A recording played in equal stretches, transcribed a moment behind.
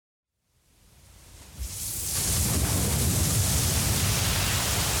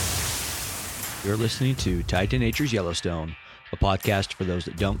You're listening to Tied to Nature's Yellowstone, a podcast for those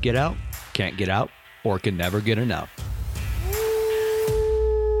that don't get out, can't get out, or can never get enough.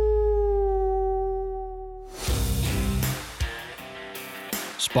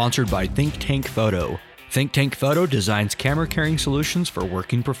 Sponsored by Think Tank Photo. Think Tank Photo designs camera carrying solutions for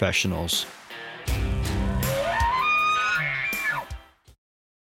working professionals.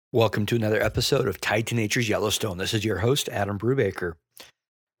 Welcome to another episode of Tied to Nature's Yellowstone. This is your host, Adam Brubaker.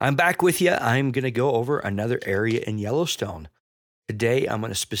 I'm back with you. I'm going to go over another area in Yellowstone. Today, I'm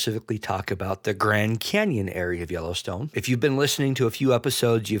going to specifically talk about the Grand Canyon area of Yellowstone. If you've been listening to a few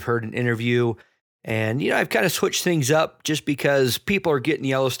episodes, you've heard an interview, and I've kind of switched things up just because people are getting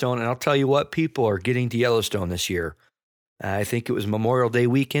Yellowstone, and I'll tell you what, people are getting to Yellowstone this year. I think it was Memorial Day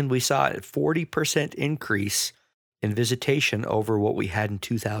weekend. We saw a 40% increase in visitation over what we had in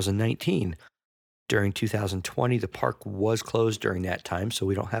 2019. During 2020, the park was closed during that time, so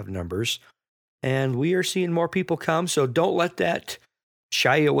we don't have numbers. And we are seeing more people come, so don't let that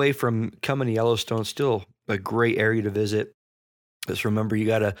shy you away from coming to Yellowstone. Still a great area to visit. Just remember, you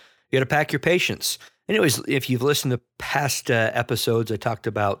gotta pack your patience. Anyways, if you've listened to past episodes, I talked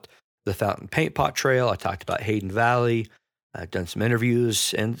about the Fountain Paint Pot Trail. I talked about Hayden Valley. I've done some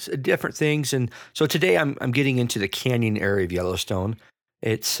interviews and different things. And so today I'm getting into the canyon area of Yellowstone.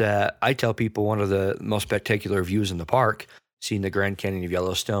 It's, I tell people, one of the most spectacular views in the park, seeing the Grand Canyon of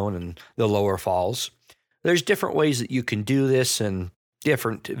Yellowstone and the lower falls. There's different ways that you can do this and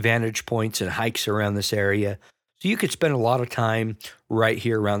different vantage points and hikes around this area. So you could spend a lot of time right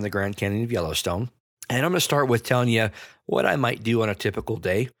here around the Grand Canyon of Yellowstone. And I'm going to start with telling you what I might do on a typical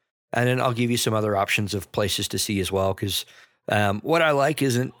day. And then I'll give you some other options of places to see as well. Because what I like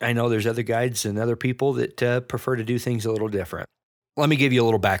isn't, I know there's other guides and other people that prefer to do things a little different. Let me give you a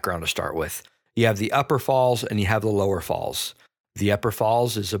little background to start with. You have the upper falls and you have the lower falls. The upper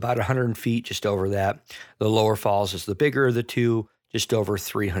falls is about 100 feet, just over that. The lower falls is the bigger of the two, just over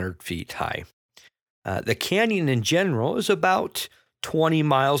 300 feet high. The canyon in general is about 20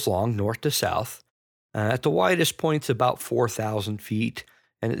 miles long, north to south. At the widest point, it's about 4,000 feet,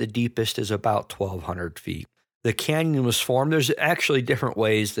 and at the deepest is about 1,200 feet. The canyon was formed. There's actually different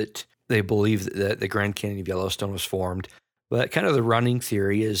ways that they believe that the Grand Canyon of Yellowstone was formed. But kind of the running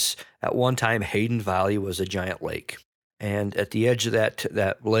theory is at one time, Hayden Valley was a giant lake. And at the edge of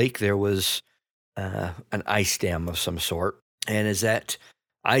that lake, there was an ice dam of some sort. And as that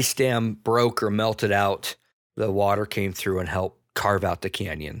ice dam broke or melted out, the water came through and helped carve out the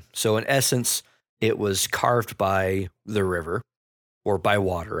canyon. So in essence, it was carved by the river, or by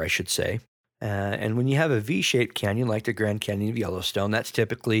water, I should say. And when you have a V-shaped canyon like the Grand Canyon of Yellowstone, that's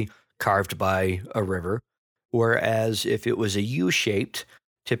typically carved by a river. Whereas if it was a U-shaped,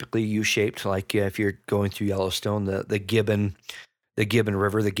 typically U-shaped, like if you're going through Yellowstone, the Gibbon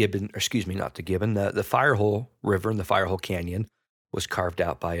River, the Firehole River and the Firehole Canyon was carved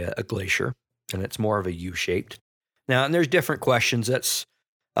out by a glacier, and it's more of a U-shaped. Now, and there's different questions that's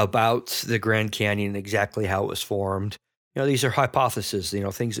about the Grand Canyon, exactly how it was formed. These are hypotheses,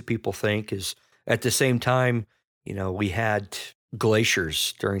 things that people think is at the same time, we had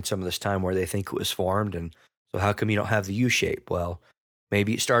glaciers during some of this time where they think it was formed. And so how come you don't have the U shape? Well,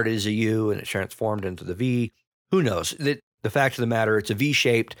 maybe it started as a U and it transformed into the V. Who knows? The fact of the matter, it's a V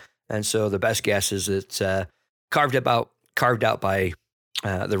shaped. And so the best guess is it's carved out by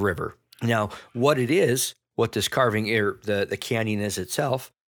the river. Now, what this carving the canyon is itself,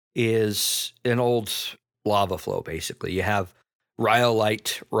 is an old lava flow, basically. You have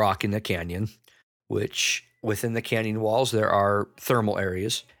rhyolite rock in the canyon, which within the canyon walls, there are thermal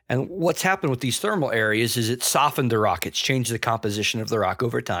areas. And what's happened with these thermal areas is it softened the rock. It's changed the composition of the rock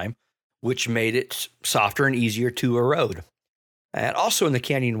over time, which made it softer and easier to erode. And also in the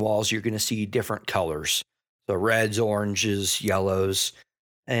canyon walls, you're going to see different colors. So reds, oranges, yellows.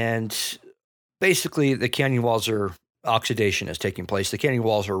 And basically, the canyon walls oxidation is taking place. The canyon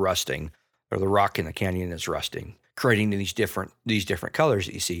walls are rusting, or the rock in the canyon is rusting, creating these different colors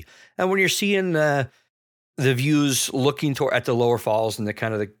that you see. And when you're seeing the views looking at the lower falls and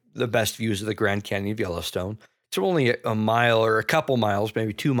the best views of the Grand Canyon of Yellowstone, it's only a mile or a couple miles,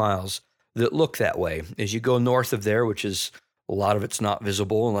 maybe 2 miles, that look that way. As you go north of there, which is a lot of it's not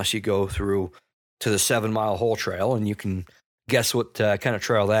visible unless you go through to the 7-mile hole trail, and you can guess what kind of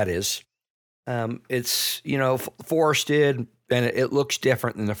trail that is. It's, forested, and it looks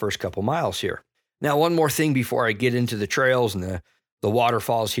different than the first couple miles here. Now, one more thing before I get into the trails and the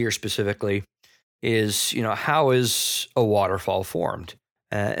waterfalls here specifically is, how is a waterfall formed?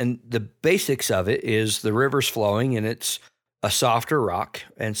 And the basics of it is the river's flowing and it's a softer rock,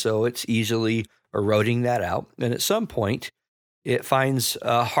 and so it's easily eroding that out. And at some point, it finds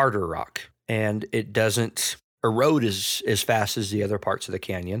a harder rock. and it doesn't erode as fast as the other parts of the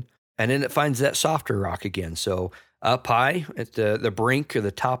canyon. And then it finds that softer rock again. So up high at the brink or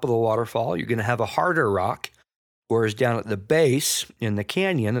the top of the waterfall, you're going to have a harder rock, whereas down at the base in the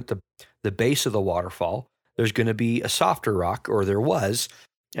canyon, at the base of the waterfall, there's going to be a softer rock, or there was.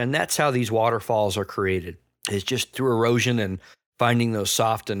 And that's how these waterfalls are created, is just through erosion and finding those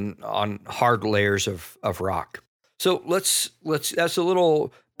soft and on hard layers of rock. So let's that's a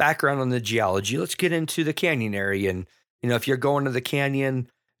little background on the geology. Let's get into the canyon area. And, if you're going to the canyon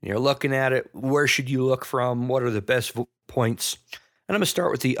and you're looking at it, where should you look from? What are the best points? And I'm going to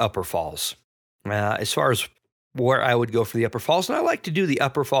start with the upper falls. As far as where I would go for the upper falls, and I like to do the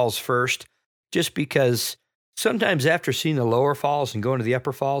upper falls first, just because sometimes after seeing the lower falls and going to the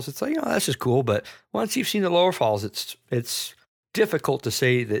upper falls, it's like, this is cool. But once you've seen the lower falls, it's difficult to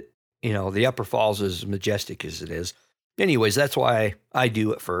say that, the upper falls is majestic as it is. Anyways, that's why I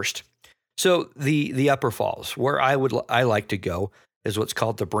do it first. So the upper falls, where I like to go, is what's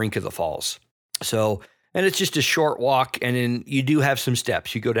called the brink of the falls. So, and it's just a short walk, and then you do have some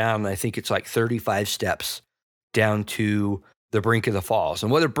steps. You go down, and I think it's like 35 steps down to the brink of the falls.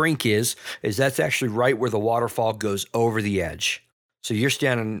 And what a brink is that's actually right where the waterfall goes over the edge. So you're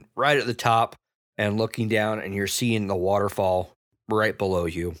standing right at the top and looking down, and you're seeing the waterfall right below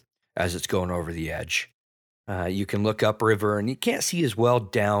you as it's going over the edge. You can look upriver, and you can't see as well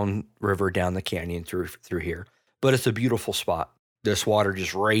down river, down the canyon through here, but it's a beautiful spot. This water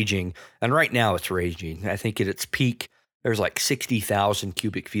just raging, and right now it's raging. I think at its peak, there's like 60,000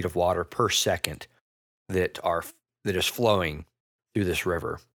 cubic feet of water per second that is flowing through this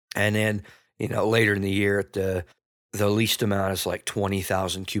river. And then, later in the year, the least amount is like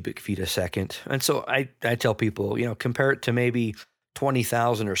 20,000 cubic feet a second. And so I tell people, compare it to maybe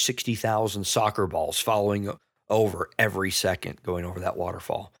 20,000 or 60,000 soccer balls following over every second going over that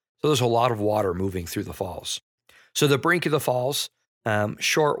waterfall. So there's a lot of water moving through the falls. So the brink of the falls,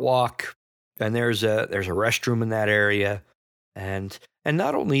 short walk, and there's a restroom in that area, and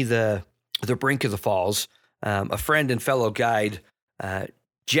not only the brink of the falls. A friend and fellow guide,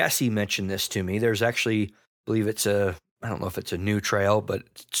 Jesse, mentioned this to me. There's actually, I believe I don't know if it's a new trail, but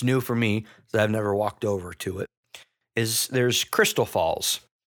it's new for me, so I've never walked over to it. There's Crystal Falls,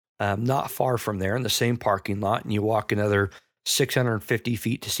 not far from there in the same parking lot, and you walk another 650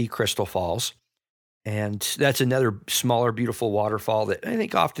 feet to see Crystal Falls. And that's another smaller, beautiful waterfall that I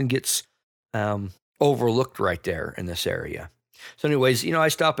think often gets overlooked right there in this area. So anyways, I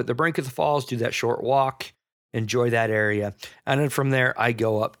stop at the brink of the falls, do that short walk, enjoy that area. And then from there, I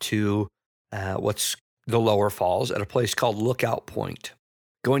go up to what's the lower falls at a place called Lookout Point.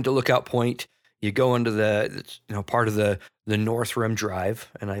 Going to Lookout Point, you go into the part of the North Rim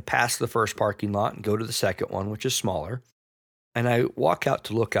Drive, and I pass the first parking lot and go to the second one, which is smaller. And I walk out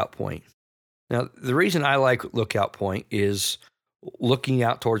to Lookout Point. Now, the reason I like Lookout Point is looking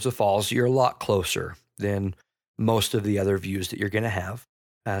out towards the falls, you're a lot closer than most of the other views that you're going to have.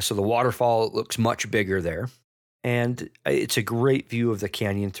 So the waterfall looks much bigger there, and it's a great view of the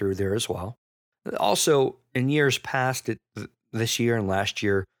canyon through there as well. Also, in years past, this year and last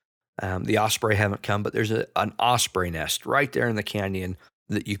year, the osprey haven't come, but there's an osprey nest right there in the canyon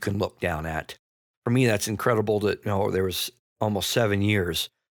that you can look down at. For me, that's incredible that there was almost 7 years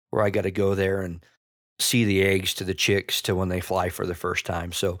where I got to go there and see the eggs to the chicks to when they fly for the first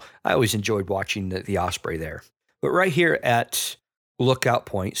time. So I always enjoyed watching the osprey there. But right here at Lookout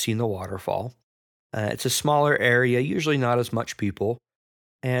Point, seeing the waterfall, it's a smaller area, usually not as much people.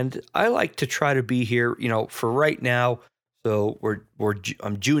 And I like to try to be here, for right now. So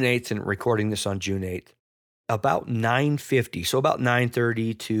I'm June 8th and recording this on June 8th, about 9:50. So about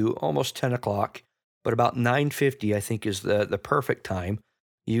 9:30 to almost 10 o'clock, but about 9:50, I think, is the perfect time.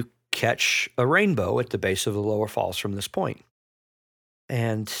 You catch a rainbow at the base of the lower falls from this point.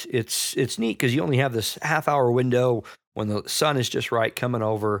 And it's neat because you only have this half-hour window when the sun is just right coming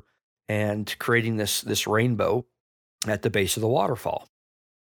over and creating this rainbow at the base of the waterfall.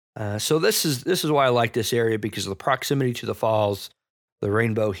 So this is why I like this area, because of the proximity to the falls, the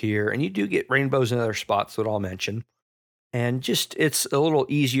rainbow here, and you do get rainbows in other spots that I'll mention. And just it's a little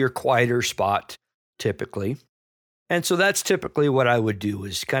easier, quieter spot typically. And so that's typically what I would do,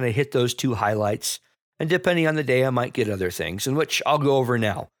 is kind of hit those two highlights. And depending on the day, I might get other things, and which I'll go over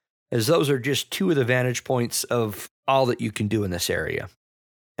now, as those are just two of the vantage points of all that you can do in this area.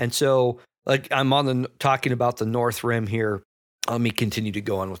 And so, like, I'm talking about the North Rim here. Let me continue to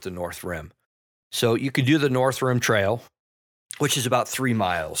go on with the North Rim. So you could do the North Rim Trail, which is about 3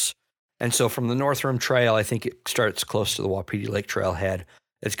 miles. And so from the North Rim Trail, I think it starts close to the Wapiti Lake Trailhead.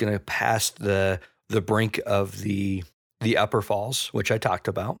 It's going to pass the brink of the upper falls, which I talked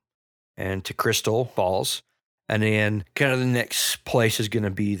about. and to Crystal Falls. And then kind of the next place is going to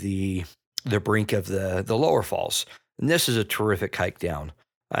be the brink of the lower falls. And this is a terrific hike down.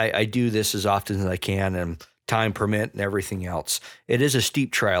 I do this as often as I can and time permit and everything else. It is a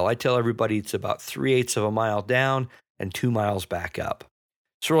steep trail. I tell everybody it's about 3/8 of a mile down and 2 miles back up.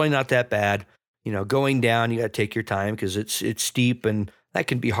 It's really not that bad. Going down, you got to take your time because it's steep and that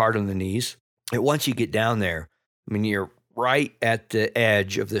can be hard on the knees. And once you get down there, I mean, you're right at the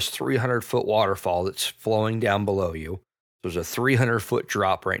edge of this 300-foot waterfall that's flowing down below you. There's a 300-foot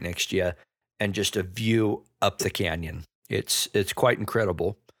drop right next to you and just a view up the canyon. It's quite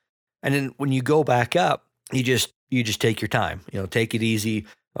incredible. And then when you go back up, you just take your time. Take it easy.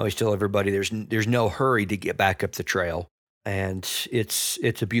 I always tell everybody there's no hurry to get back up the trail, and it's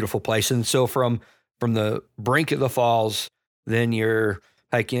a beautiful place. And so from the brink of the falls, then you're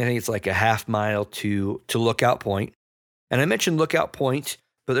hiking. I think it's like a half mile to Lookout Point. And I mentioned Lookout Point,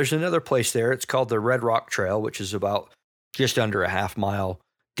 but there's another place there. It's called the Red Rock Trail, which is about just under a half mile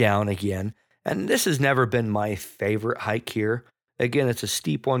down again. And this has never been my favorite hike here. Again, it's a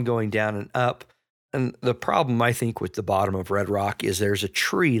steep one going down and up. And the problem, I think, with the bottom of Red Rock is there's a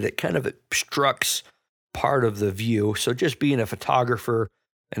tree that kind of obstructs part of the view. So just being a photographer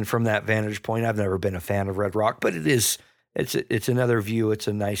and from that vantage point, I've never been a fan of Red Rock, but it's another view. It's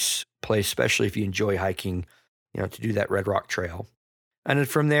a nice place, especially if you enjoy hiking, to do that Red Rock Trail. And then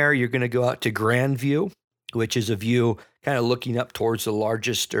from there, you're going to go out to Grand View, which is a view kind of looking up towards the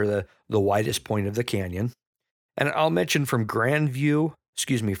largest or the widest point of the canyon. And I'll mention from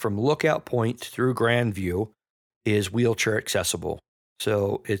Lookout Point through Grand View is wheelchair accessible.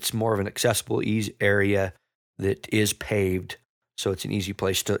 So it's more of an accessible area that is paved. So it's an easy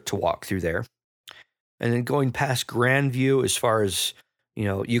place to walk through there. And then going past Grand View, as far as,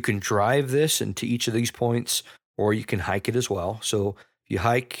 you can drive this into each of these points, or you can hike it as well. So if you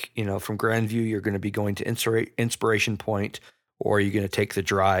hike, from Grand View, you're going to be going to Inspiration Point, or you're going to take the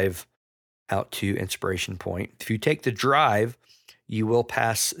drive out to Inspiration Point. If you take the drive, you will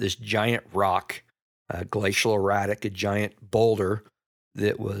pass this giant rock, glacial erratic, a giant boulder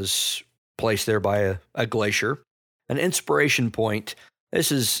that was placed there by a glacier. An Inspiration Point, this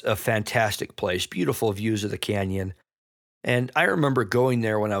is a fantastic place, beautiful views of the canyon. And I remember going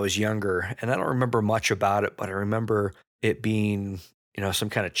there when I was younger, and I don't remember much about it, but I remember it being, some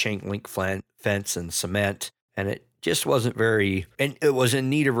kind of chain link fence and cement, and it just wasn't and it was in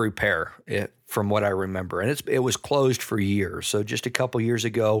need of repair from what I remember. And it was closed for years. So just a couple years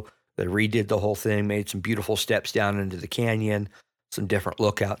ago, they redid the whole thing, made some beautiful steps down into the canyon, some different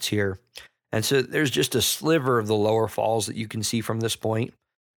lookouts here. And so there's just a sliver of the lower falls that you can see from this point.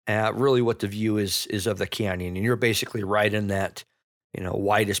 Really what the view is of the canyon. And you're basically right in that,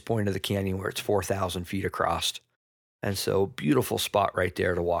 widest point of the canyon where it's 4,000 feet across. And so beautiful spot right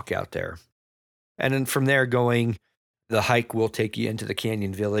there to walk out there. And then from there the hike will take you into the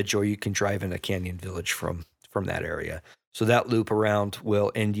Canyon Village, or you can drive in a Canyon Village from that area. So that loop around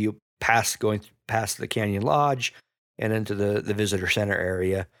will end you going past the Canyon Lodge and into the visitor center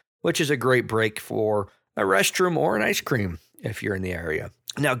area, which is a great break for a restroom or an ice cream if you're in the area.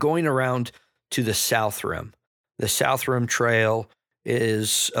 Now going around to the South Rim. The South Rim Trail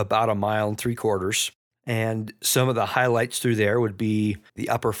is about 1.75 miles. And some of the highlights through there would be the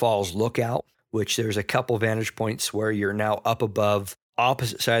Upper Falls Lookout, which there's a couple vantage points where you're now up above,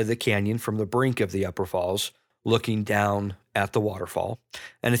 opposite side of the canyon from the brink of the Upper Falls, looking down at the waterfall.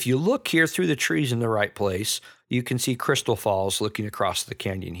 And if you look here through the trees in the right place, you can see Crystal Falls looking across the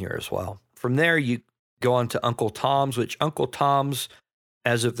canyon here as well. From there, you go on to Uncle Tom's, which Uncle Tom's,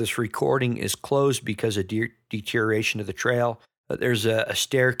 as of this recording, is closed because of deterioration of the trail. But there's a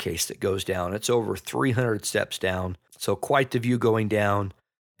staircase that goes down. It's over 300 steps down. So quite the view going down.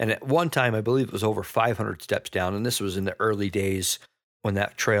 And at one time, I believe it was over 500 steps down. And this was in the early days when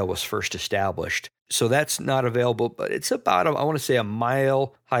that trail was first established. So that's not available, but it's about, I want to say, 1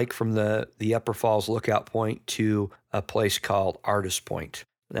 mile hike from the Upper Falls Lookout Point to a place called Artist Point.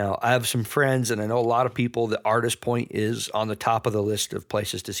 Now, I have some friends, and I know a lot of people that Artist Point is on the top of the list of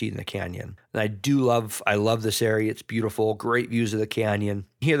places to see in the canyon. And I love this area. It's beautiful, great views of the canyon.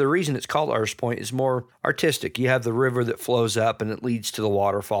 Here, the reason it's called Artist Point is more artistic. You have the river that flows up and it leads to the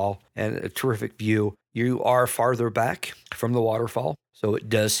waterfall, and a terrific view. You are farther back from the waterfall, so it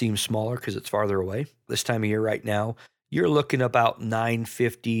does seem smaller because it's farther away. This time of year right now, you're looking about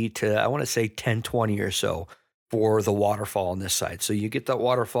 950 to, I want to say, 1020 or so for the waterfall on this side. So you get that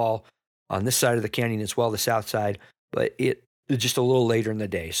waterfall on this side of the canyon as well, the south side, but it's just a little later in the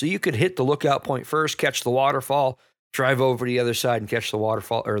day. So you could hit the Lookout Point first, catch the waterfall, drive over to the other side and catch the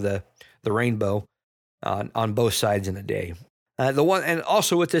waterfall or the rainbow on both sides in a day. The one, and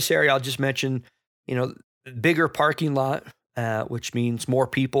also with this area, I'll just mention, you know, bigger parking lot, which means more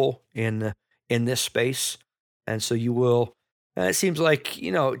people in this space, and so you will. It seems like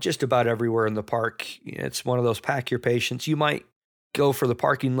just about everywhere in the park, it's one of those pack your patience. You might go for the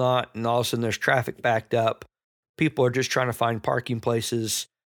parking lot, and all of a sudden there's traffic backed up. People are just trying to find parking places,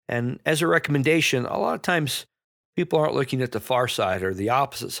 and as a recommendation, a lot of times people aren't looking at the far side or the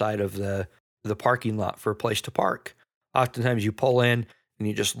opposite side of the parking lot for a place to park. Oftentimes you pull in and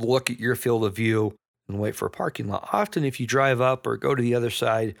you just look at your field of view and wait for a parking lot. Often if you drive up or go to the other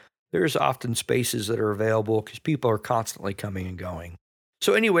side, there's often spaces that are available because people are constantly coming and going.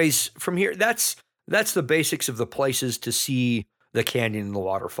 So anyways, from here, that's the basics of the places to see the canyon and the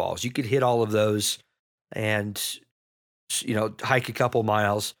waterfalls. You could hit all of those and, hike a couple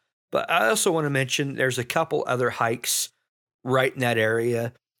miles. But I also want to mention there's a couple other hikes right in that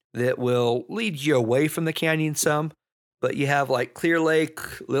area that will lead you away from the canyon some. But you have like Clear Lake,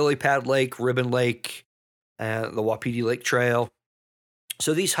 Lily Pad Lake, Ribbon Lake, and the Wapiti Lake Trail.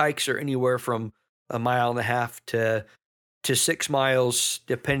 So these hikes are anywhere from 1.5 miles to 6 miles,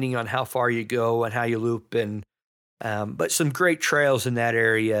 depending on how far you go and how you loop. And but some great trails in that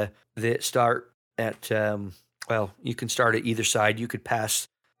area that start at you can start at either side. You could pass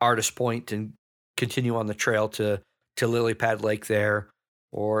Artist Point and continue on the trail to Lily Pad Lake there.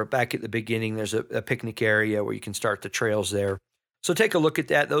 Or back at the beginning, there's a picnic area where you can start the trails there. So take a look at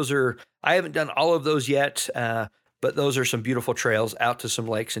that. I haven't done all of those yet, but those are some beautiful trails out to some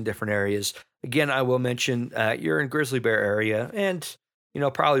lakes in different areas. Again, I will mention you're in grizzly bear area and,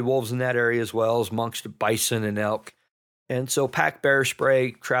 probably wolves in that area as well as amongst bison and elk. And so pack bear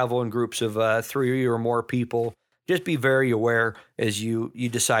spray, travel in groups of 3 or more people. Just be very aware as you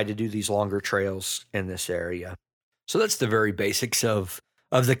decide to do these longer trails in this area. So that's the very basics of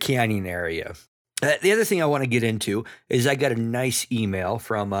the canyon area. The other thing I want to get into is I got a nice email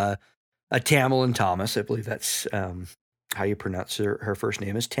from a Tamalin Thomas. I believe that's how you pronounce her first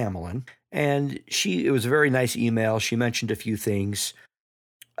name is Tamalin. And it was a very nice email. She mentioned a few things.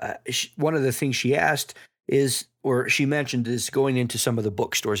 One of the things she mentioned is going into some of the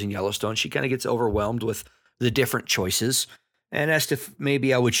bookstores in Yellowstone. She kind of gets overwhelmed with the different choices and asked if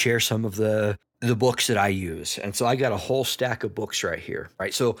maybe I would share some of the books that I use. And so I got a whole stack of books right here,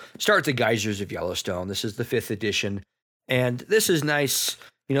 right? So start with the Geysers of Yellowstone. This is the 5th edition. And this is nice,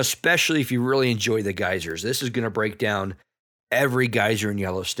 especially if you really enjoy the geysers. This is going to break down every geyser in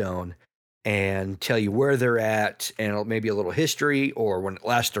Yellowstone and tell you where they're at and maybe a little history or when it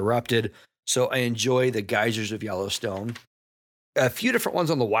last erupted. So I enjoy the Geysers of Yellowstone. A few different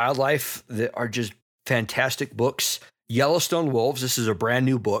ones on the wildlife that are just fantastic books. Yellowstone Wolves. This is a brand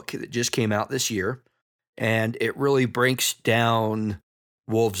new book that just came out this year, and it really breaks down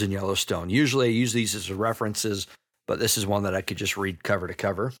wolves in Yellowstone. Usually I use these as references, but this is one that I could just read cover to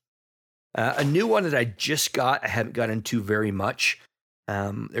cover. A new one that I just got, I haven't got into very much.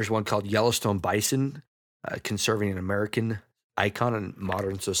 There's one called Yellowstone Bison, Conserving an American Icon in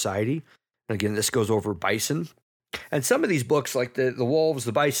Modern Society. And again, this goes over bison. And some of these books, like the wolves,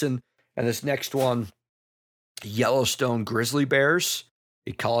 the bison, and this next one, Yellowstone Grizzly Bears,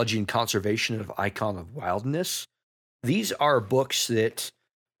 Ecology and Conservation of Icon of Wildness. These are books that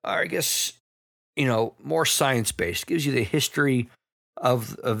are, I guess, more science-based. Gives you the history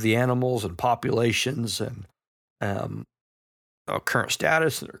of the animals and populations and current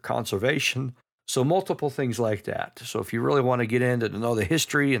status and their conservation. So multiple things like that. So if you really want to get into to know the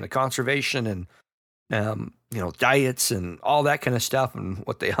history and the conservation and diets and all that kind of stuff and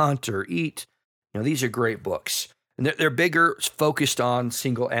what they hunt or eat, these are great books. And they're bigger, focused on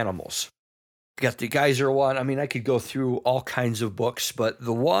single animals. You got the Geyser one. I mean, I could go through all kinds of books, but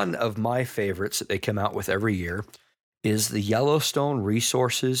the one of my favorites that they come out with every year is the Yellowstone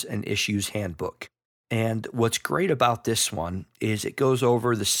Resources and Issues Handbook. And what's great about this one is it goes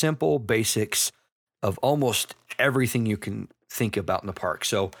over the simple basics of almost everything you can think about in the park.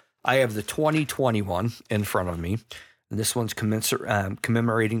 So I have the 2021 in front of me, and this one's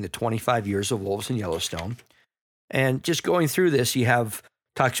commemorating the 25 years of wolves in Yellowstone. And just going through this,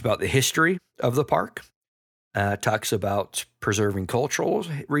 talks about the history of the park, talks about preserving cultural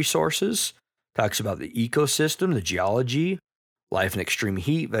resources, talks about the ecosystem, the geology, life in extreme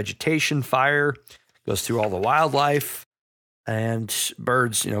heat, vegetation, fire, goes through all the wildlife and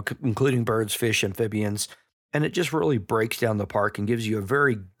birds, including birds, fish, amphibians. And it just really breaks down the park and gives you a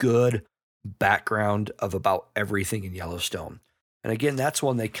very good background of about everything in Yellowstone. And again, that's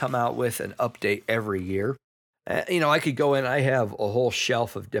one they come out with an update every year. I could go in, I have a whole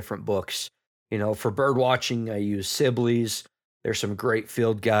shelf of different books. For bird watching, I use Sibley's. There's some great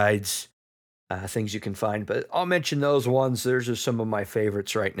field guides. things you can find. But I'll mention those ones. Those are some of my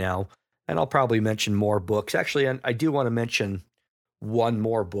favorites right now. And I'll probably mention more books. Actually, I do want to mention one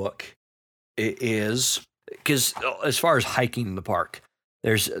more book. It is because as far as hiking in the park,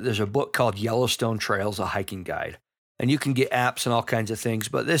 there's a book called Yellowstone Trails, a hiking guide. And you can get apps and all kinds of things.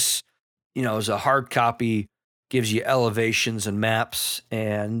 But this, is a hard copy, gives you elevations and maps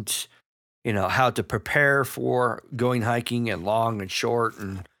and, how to prepare for going hiking and long and short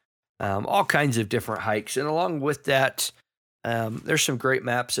and all kinds of different hikes. And along with that, there's some great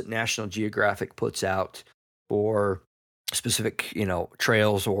maps that National Geographic puts out for specific,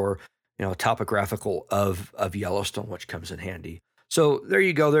 trails or, topographical of Yellowstone, which comes in handy. So there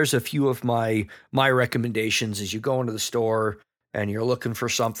you go. There's a few of my recommendations as you go into the store and you're looking for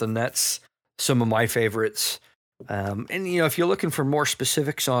something. That's some of my favorites. And, if you're looking for more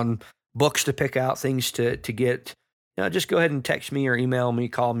specifics on books to pick out, things to get, just go ahead and text me or email me,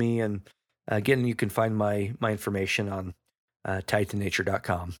 call me. And again, you can find my information on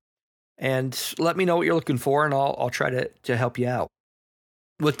tiedtonature.com. And let me know what you're looking for, and I'll try to help you out.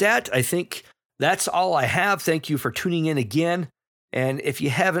 With that, I think that's all I have. Thank you for tuning in again. And if you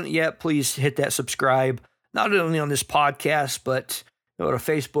haven't yet, please hit that subscribe, not only on this podcast, but go to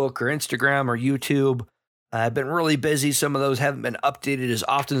Facebook or Instagram or YouTube. I've been really busy. Some of those haven't been updated as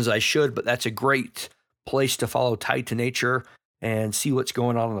often as I should, but that's a great place to follow Tied to Nature and see what's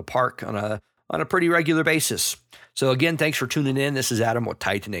going on in the park on a pretty regular basis. So again, thanks for tuning in. This is Adam with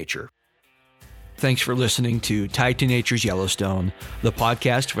Tied to Nature. Thanks for listening to Tied to Nature's Yellowstone, the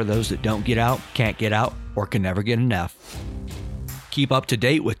podcast for those that don't get out, can't get out, or can never get enough. Keep up to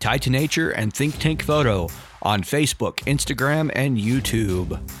date with Tied to Nature and Think Tank Photo on Facebook, Instagram, and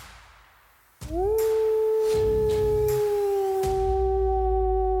YouTube.